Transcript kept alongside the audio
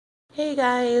Hey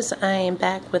guys, I am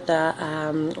back with a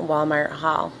Walmart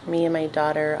haul. Me and my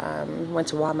daughter went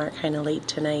to Walmart kind of late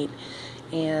tonight,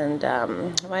 and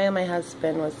while my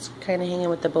husband was kind of hanging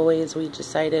with the boys, we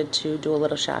decided to do a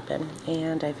little shopping,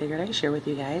 and I figured I'd share with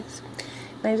you guys.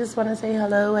 And I just want to say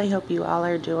hello. I hope you all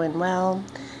are doing well,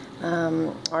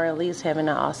 or at least having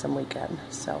an awesome weekend.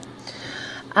 So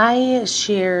I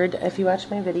shared, if you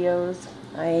watch my videos,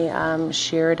 I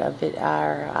shared a bit.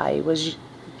 I was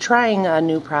trying a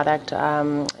new product,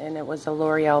 and it was the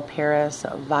L'Oreal Paris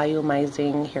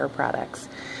volumizing hair products.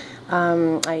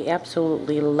 I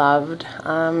absolutely loved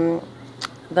the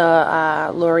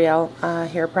L'Oreal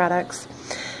hair products.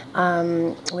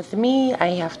 With me, I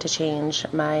have to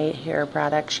change my hair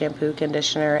product, shampoo,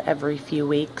 conditioner every few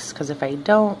weeks, because if I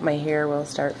don't, my hair will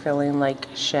start feeling like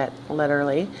shit,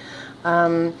 literally.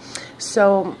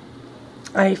 So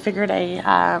I figured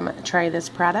I try this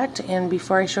product, and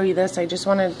before I show you this, I just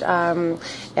wanted,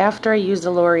 after I used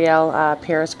the L'Oreal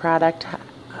Paris product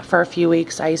for a few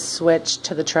weeks, I switched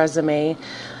to the Tresemme.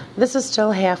 This is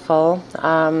still half full,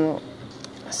 and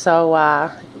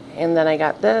then I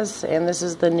got this, and this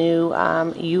is the new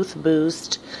Youth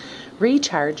Boost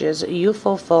Recharges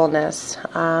Youthful Fullness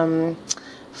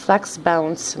Flex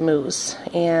Bounce Mousse,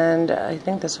 and I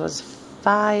think this was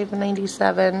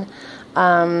 $5.97.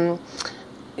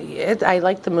 I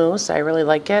like the mousse. I really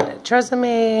like it.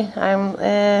 Tresemme,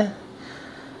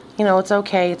 you know, it's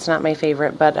okay. It's not my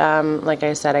favorite, but like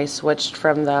I said, I switched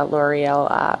from the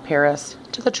L'Oreal Paris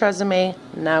to the Tresemme,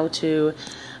 now to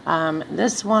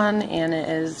this one, and it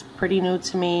is pretty new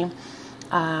to me.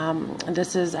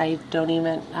 This is, I don't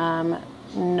even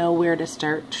know where to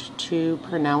start to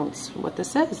pronounce what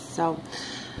this is. So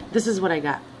this is what I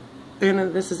got.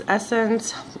 And this is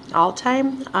Essence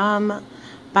All-Time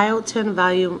Biotin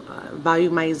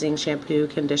Volumizing Shampoo,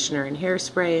 Conditioner, and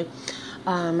Hairspray.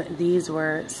 These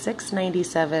were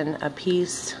 $6.97 a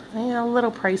piece. You know, a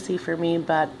little pricey for me,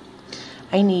 but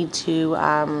I need to,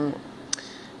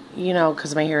 you know,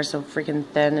 because my hair is so freaking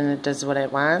thin and it does what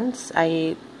it wants.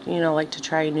 I, you know, like to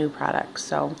try new products,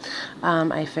 so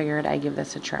I figured I'd give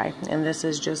this a try. And this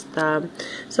is just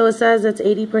so it says it's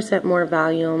 80% more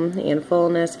volume and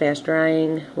fullness, fast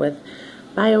drying with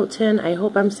biotin. I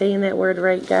hope I'm saying that word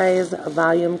right, guys. A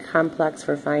volume complex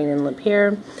for fine and lip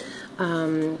hair.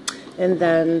 And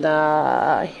then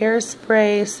the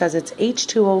hairspray says it's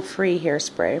H2O free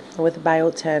hairspray with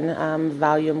biotin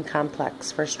volume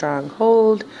complex for strong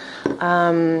hold.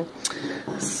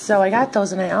 So I got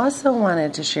those, and I also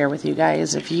wanted to share with you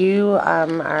guys, if you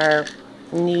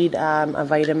need a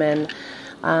vitamin,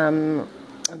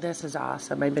 this is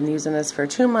awesome. I've been using this for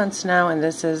 2 months now, and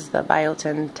this is the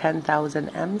Biotin 10,000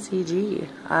 mcg.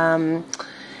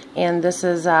 And this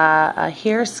is a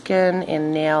hair, skin,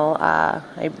 and nail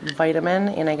vitamin,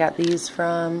 and I got these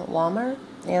from Walmart,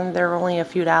 and they're only a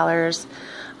few dollars.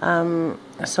 So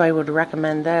I would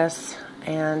recommend this,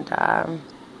 and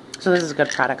so this is a good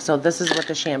product. So this is what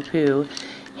the shampoo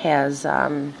has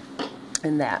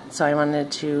in that. So I wanted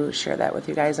to share that with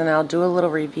you guys, and I'll do a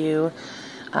little review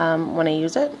when I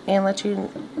use it and let you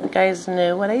guys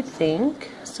know what I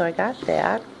think. So I got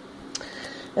that.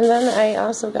 And then I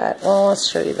also got, well, let's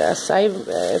show you this.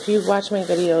 If you've watched my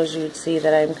videos, you'd see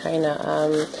that I'm kind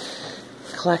of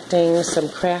collecting some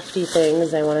crafty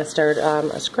things. I want to start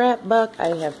a scrapbook. I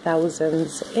have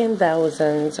thousands and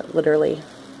thousands, literally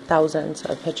thousands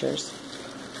of pictures.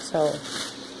 So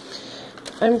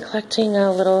I'm collecting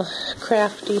little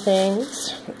crafty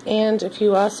things. And if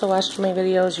you also watched my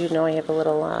videos, you know I have a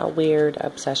little weird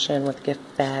obsession with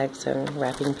gift bags and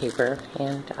wrapping paper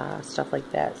and stuff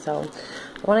like that. So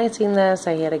when I seen this,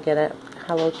 I had to get a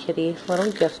Hello Kitty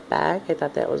little gift bag. I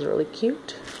thought that was really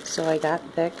cute, so I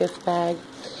got that gift bag.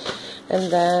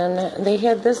 And then they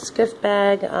had this gift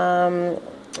bag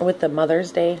with the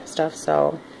Mother's Day stuff,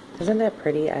 so isn't that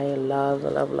pretty? I love,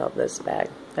 love, love this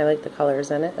bag. I like the colors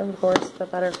in it, and of course the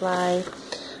butterfly.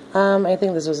 I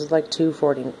think this was like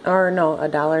 $2.40, or no,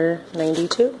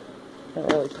 $1.92.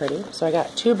 Really pretty. So I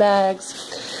got 2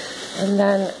 bags. And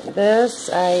then this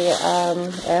I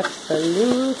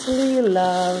absolutely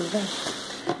love.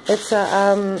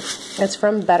 It's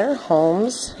from Better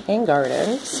Homes and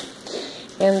Gardens,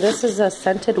 and this is a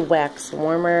scented wax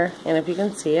warmer. And if you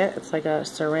can see it, it's like a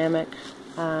ceramic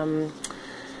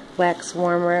wax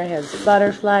warmer. It has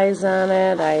butterflies on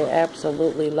it. I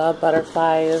absolutely love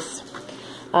butterflies.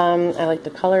 I like the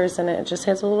colors in it. It just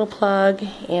has a little plug,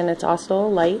 and it's also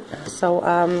light. So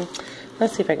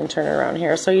let's see if I can turn it around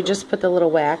here. So you just put the little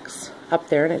wax up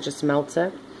there, and it just melts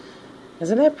it.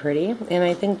 Isn't that pretty? And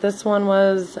I think this one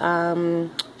was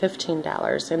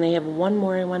 $15. And they have one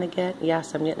more I want to get.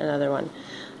 Yes, I'm getting another one.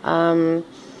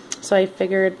 So I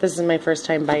figured this is my first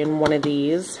time buying one of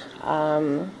these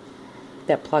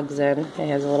that plugs in. It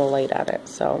has a little light on it.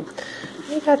 So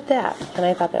I got that. And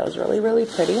I thought that was really, really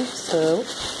pretty. So,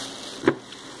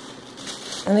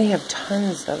 and they have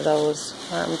tons of those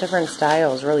different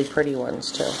styles, really pretty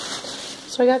ones too.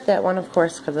 So I got that one, of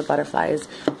course, because of butterflies.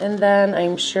 And then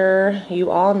I'm sure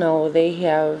you all know they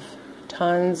have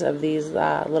tons of these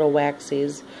little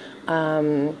waxies.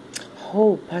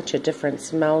 Whole bunch of different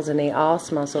smells, and they all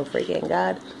smell so freaking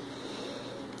good.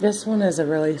 This one is a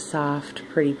really soft,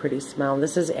 pretty smell.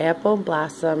 This is Apple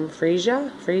Blossom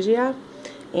Freesia.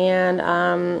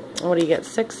 And what do you get?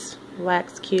 6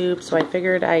 wax cubes. So I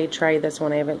figured I'd try this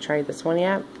one. I haven't tried this one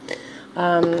yet.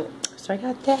 So I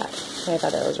got that. I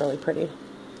thought that was really pretty.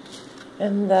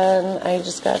 And then I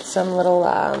just got some little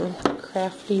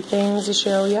crafty things to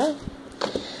show you.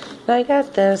 Now I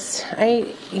got this.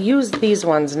 I used these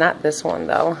ones, not this one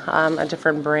though. A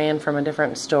different brand from a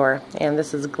different store. And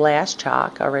this is Glass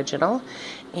Chalk Original.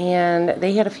 And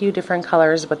they had a few different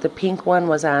colors, but the pink one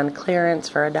was on clearance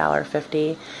for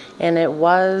 $1.50. And it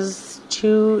was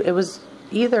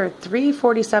either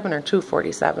 $3.47 or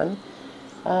 $2.47.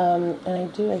 And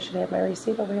I should have my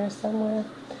receipt over here somewhere.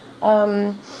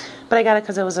 But I got it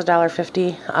because it was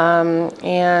 $1.50.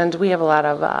 And we have a lot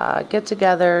of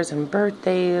get-togethers and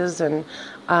birthdays, and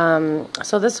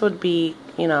so this would be,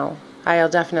 you know, I'll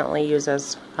definitely use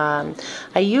this. I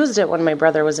used it when my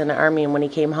brother was in the Army, and when he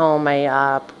came home,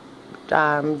 I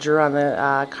drew on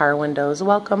the car windows,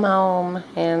 "Welcome home,"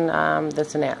 and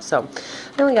this and that. So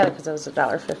I only got it because it was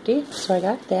 $1.50. So I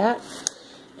got that.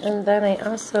 And then I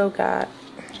also got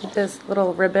this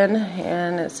little ribbon,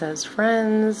 and it says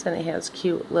Friends, and it has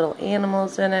cute little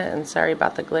animals in it. And sorry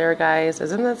about the glare, guys.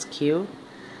 Isn't this cute?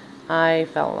 I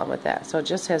fell in love with that. So it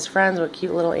just has Friends with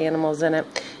cute little animals in it.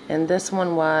 And this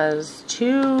one was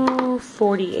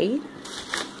 $2.48.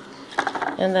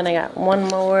 And then I got one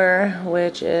more,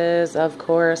 which is, of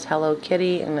course, Hello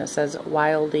Kitty, and it says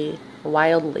Wildly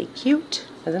Cute.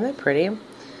 Isn't that pretty?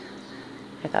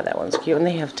 I thought that one's cute, and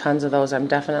they have tons of those. I'm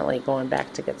definitely going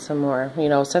back to get some more. You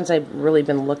know, since I've really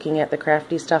been looking at the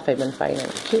crafty stuff, I've been finding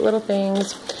cute little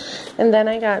things. And then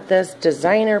I got this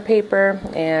designer paper,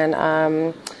 and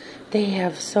they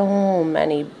have so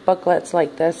many booklets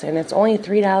like this, and it's only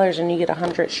 $3, and you get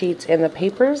 100 sheets. And the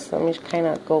papers, let me kind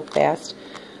of go fast,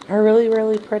 are really,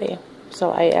 really pretty.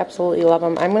 So I absolutely love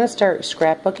them. I'm going to start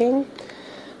scrapbooking.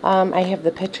 I have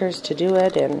the pictures to do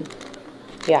it, and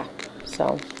yeah,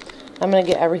 so I'm going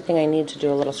to get everything I need to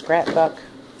do a little scrapbook.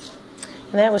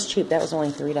 And that was cheap. That was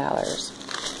only $3.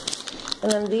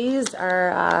 And then these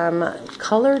are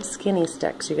colored skinny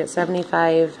sticks. You get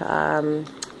 75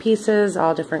 pieces,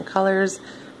 all different colors.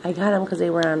 I got them because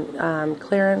they were on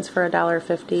clearance for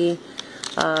 $1.50.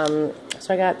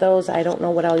 So I got those. I don't know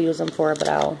what I'll use them for, but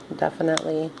I'll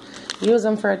definitely use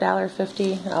them for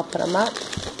 $1.50. I'll put them up.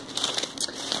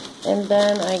 And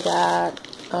then I got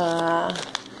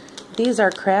these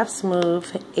are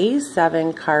Craftsmove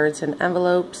A7 cards and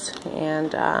envelopes,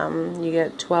 and you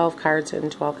get 12 cards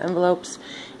and 12 envelopes.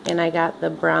 And I got the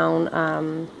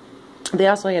brown, they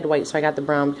also had white, so I got the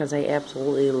brown because I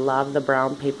absolutely love the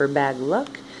brown paper bag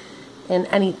look. And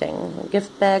anything,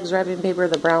 gift bags, wrapping paper,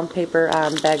 the brown paper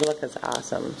bag look is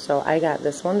awesome. So I got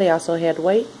this one. They also had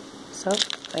white, so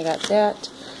I got that.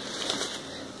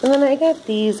 And then I got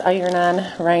these iron-on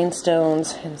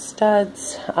rhinestones and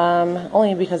studs,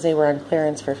 only because they were on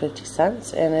clearance for 50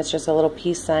 cents. And it's just a little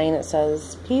peace sign. It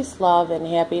says peace, love, and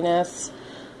happiness.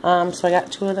 So I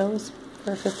got 2 of those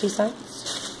for 50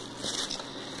 cents.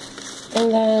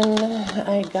 And then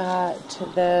I got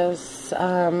this,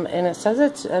 and it says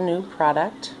it's a new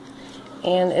product.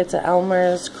 And it's an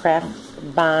Elmer's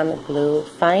Craft Bond Glue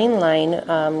Fine Line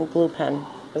Glue Pen.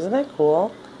 Isn't that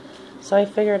cool? So I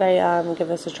figured I'd give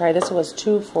this a try. This was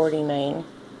 $2.49.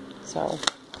 So,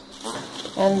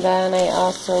 and then I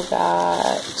also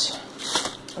got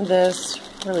this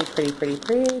really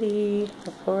pretty,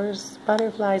 of course,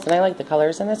 butterflies. And I like the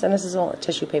colors in this. And this is a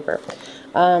tissue paper.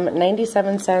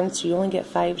 97 cents. You only get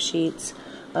 5 sheets.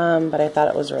 But I thought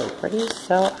it was really pretty.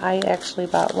 So I actually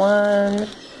bought 1,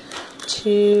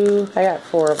 2, I got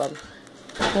 4 of them.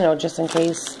 You know, just in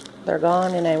case they're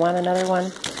gone and I want another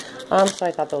one. So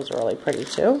I thought those were really pretty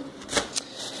too.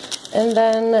 And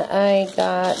then I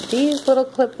got these little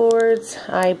clipboards.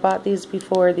 I bought these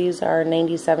before. These are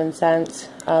 97 cents,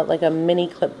 like a mini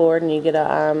clipboard, and you get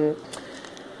a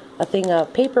thing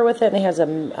of paper with it, and it has a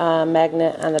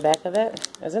magnet on the back of it.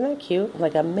 Isn't that cute?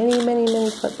 Like a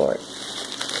mini clipboard.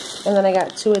 And then I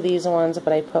got 2 of these ones,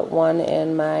 but I put one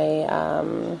in my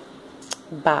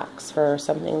box for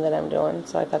something that I'm doing.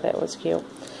 So I thought that was cute.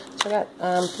 So I got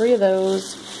 3 of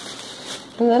those.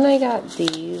 And then I got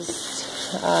these,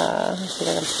 let's see if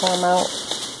I can pull them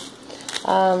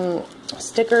out.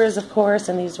 Stickers, of course,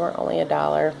 and these were only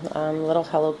 $1. Little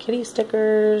Hello Kitty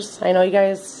stickers. I know you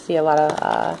guys see a lot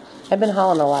of, I've been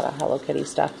hauling a lot of Hello Kitty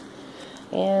stuff.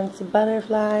 And some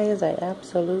butterflies, I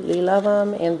absolutely love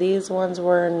them. And these ones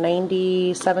were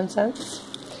 97 cents.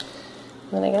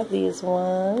 Then I got these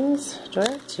ones. Do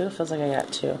I have two? It feels like I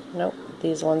got two. Nope.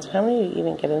 These ones, how many do you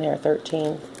even get in here?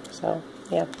 13. So,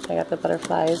 yeah, I got the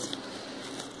butterflies.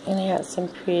 And it has some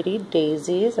pretty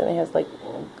daisies, and it has like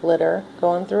glitter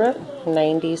going through it.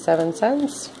 97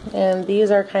 cents. And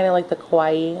these are kind of like the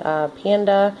kawaii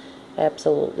panda.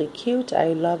 Absolutely cute.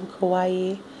 I love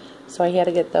kawaii. So I had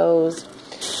to get those.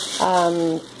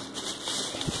 And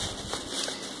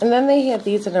then they had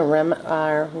these in a Rimmel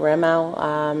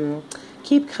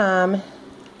Keep Calm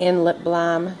in Lip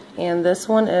Balm. And this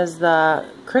one is the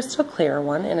crystal clear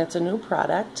one, and it's a new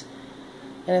product.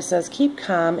 And it says Keep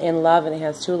Calm in Love, and it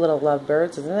has two little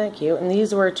lovebirds. Isn't that cute? And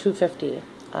these were $2.50.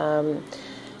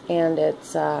 And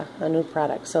it's a new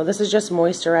product. So this is just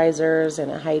moisturizers,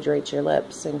 and it hydrates your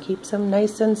lips and keeps them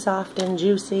nice and soft and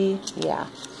juicy. Yeah.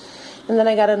 And then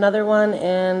I got another one,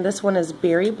 and this one is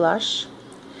Berry Blush.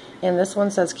 And this one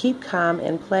says Keep Calm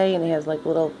and Play, and it has like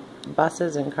little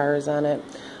buses and cars on it.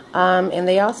 And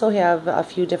they also have a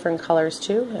few different colors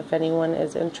too, if anyone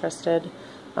is interested.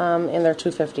 And they're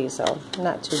 $2.50, so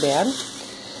not too bad.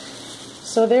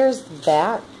 So there's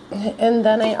that. And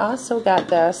then I also got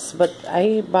this, but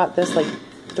I bought this like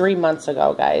 3 months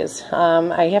ago, guys.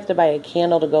 I have to buy a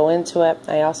candle to go into it.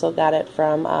 I also got it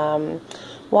from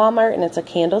Walmart, and it's a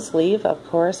candle sleeve, of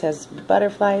course, has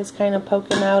butterflies kind of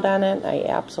poking out on it. I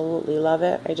absolutely love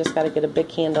it. I just got to get a big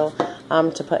candle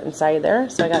to put inside there.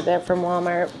 So I got that from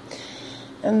Walmart.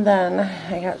 And then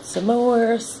I got some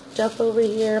more stuff over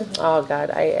here. Oh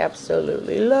God, I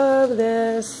absolutely love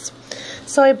this.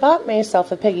 So I bought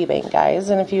myself a piggy bank, guys,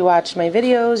 and if you watch my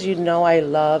videos, you know I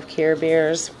love Care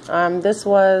Bears. This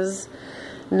was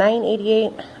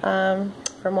 $9.88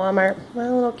 from Walmart. My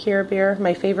little Care Bear.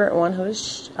 My favorite one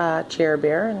was Chair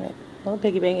Bear, and a little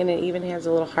piggy bank, and it even has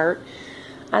a little heart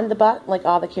on the butt, like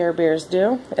all the Care Bears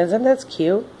do. Isn't that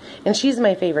cute? And she's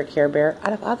my favorite Care Bear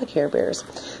out of all the Care Bears.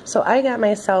 So I got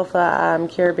myself a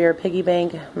Care Bear piggy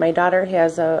bank. My daughter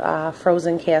has a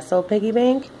Frozen Castle piggy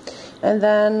bank, and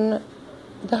then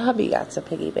the hubby got a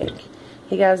piggy bank.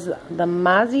 He has the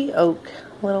Mozzie Oak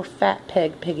little fat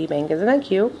pig piggy bank. Isn't that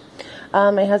cute?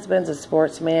 My husband's a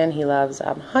sportsman. He loves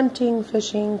hunting,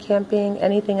 fishing, camping,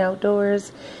 anything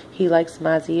outdoors. He likes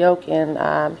Mozzie Oak,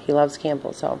 and he loves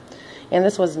Campbell. So, and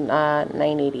this was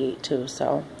 $9.88 too.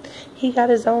 So he got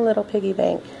his own little piggy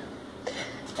bank.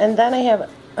 And then I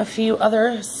have a few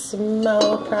other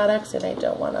small products, and I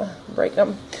don't want to break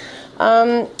them.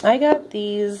 I got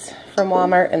these from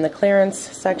Walmart in the clearance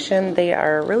section. They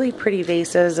are really pretty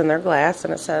vases, and they're glass,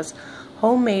 and it says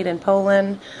homemade in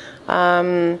Poland.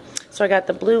 So I got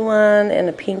the blue one and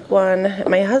a pink one.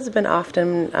 My husband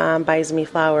often buys me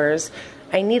flowers.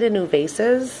 I needed new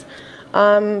vases,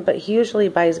 but he usually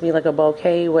buys me like a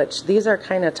bouquet, which these are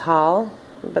kind of tall,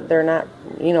 but they're not,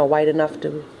 you know, wide enough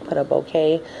to put a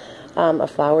bouquet of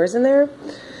flowers in there.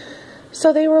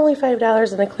 So they were only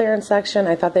 $5 in the clearance section.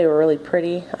 I thought they were really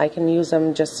pretty. I can use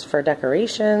them just for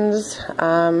decorations.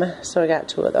 So I got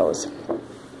 2 of those.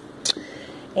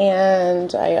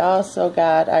 And I also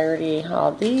got, I already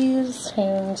hauled these,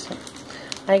 and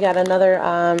I got another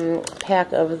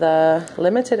pack of the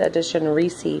limited edition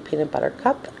Reese Peanut Butter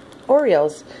Cup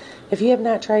Oreos. If you have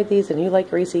not tried these and you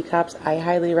like Reese Cups, I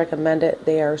highly recommend it.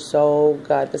 They are so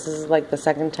good. This is like the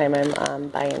second time I'm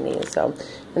buying these. So,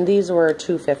 and these were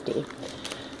 $2.50.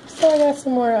 So I got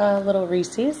some more little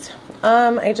Reese's.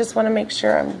 I just want to make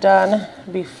sure I'm done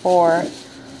before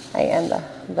I end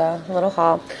the little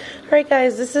haul. Alright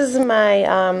guys, this is my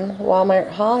Walmart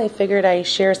haul. I figured I'd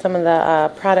share some of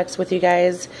the products with you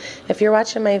guys. If you're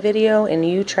watching my video and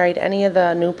you tried any of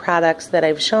the new products that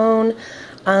I've shown,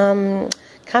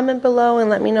 comment below and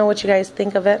let me know what you guys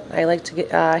think of it. I like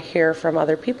to hear from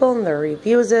other people and their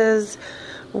reviews is,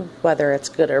 whether it's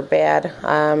good or bad.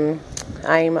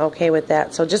 I'm okay with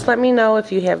that. So just let me know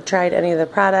if you have tried any of the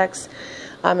products.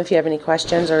 If you have any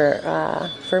questions or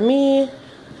for me.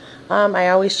 I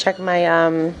always check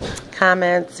my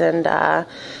comments, and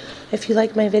if you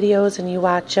like my videos and you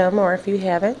watch them, or if you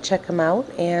haven't, check them out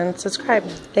and subscribe.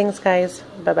 Thanks guys.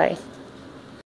 Bye-bye.